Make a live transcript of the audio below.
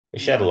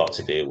She had a lot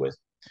to deal with.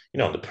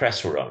 The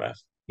press were on her.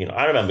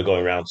 I remember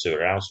going around to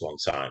her house one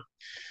time.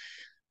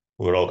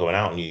 We were all going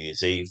out on New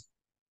Year's Eve.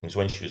 It was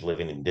when she was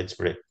living in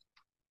Didsbury.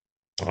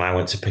 And I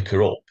went to pick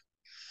her up.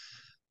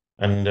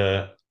 And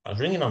I was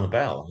ringing on the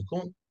bell. I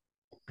couldn't,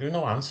 there was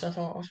no answer. I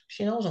thought, "Oh,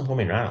 she knows I'm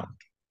coming round."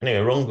 Anyway,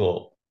 I rung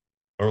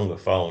her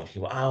phone. She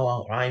went,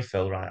 "Oh, right,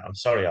 Phil, right. I'm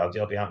sorry, I'll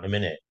be out in a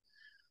minute."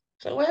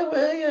 So, where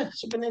were you?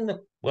 So, I've been in the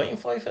waiting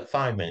for you for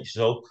 5 minutes.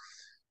 So,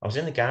 I was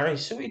in the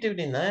garage. So, what are you doing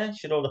in there?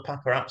 She had all the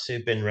paparazzi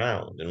who'd been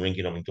round and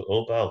ringing on my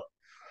doorbell.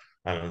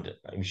 And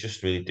it was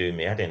just really doing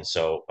me head in.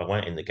 So, I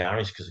went in the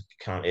garage because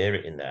I can't hear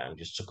it in there and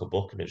just took a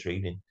book and was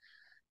reading.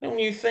 Don't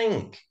you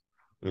think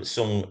that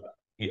some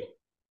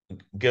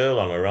girl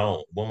on her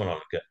own, woman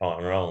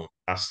on her own,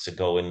 has to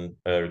go in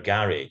her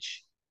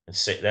garage and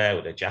sit there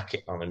with a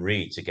jacket on and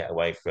read to get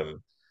away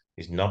from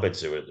these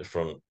knobheads who are at the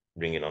front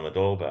ringing on the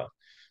doorbell?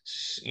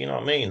 You know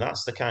what I mean?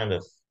 That's the kind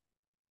of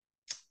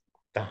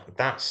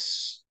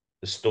that's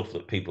the stuff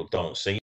that people don't see.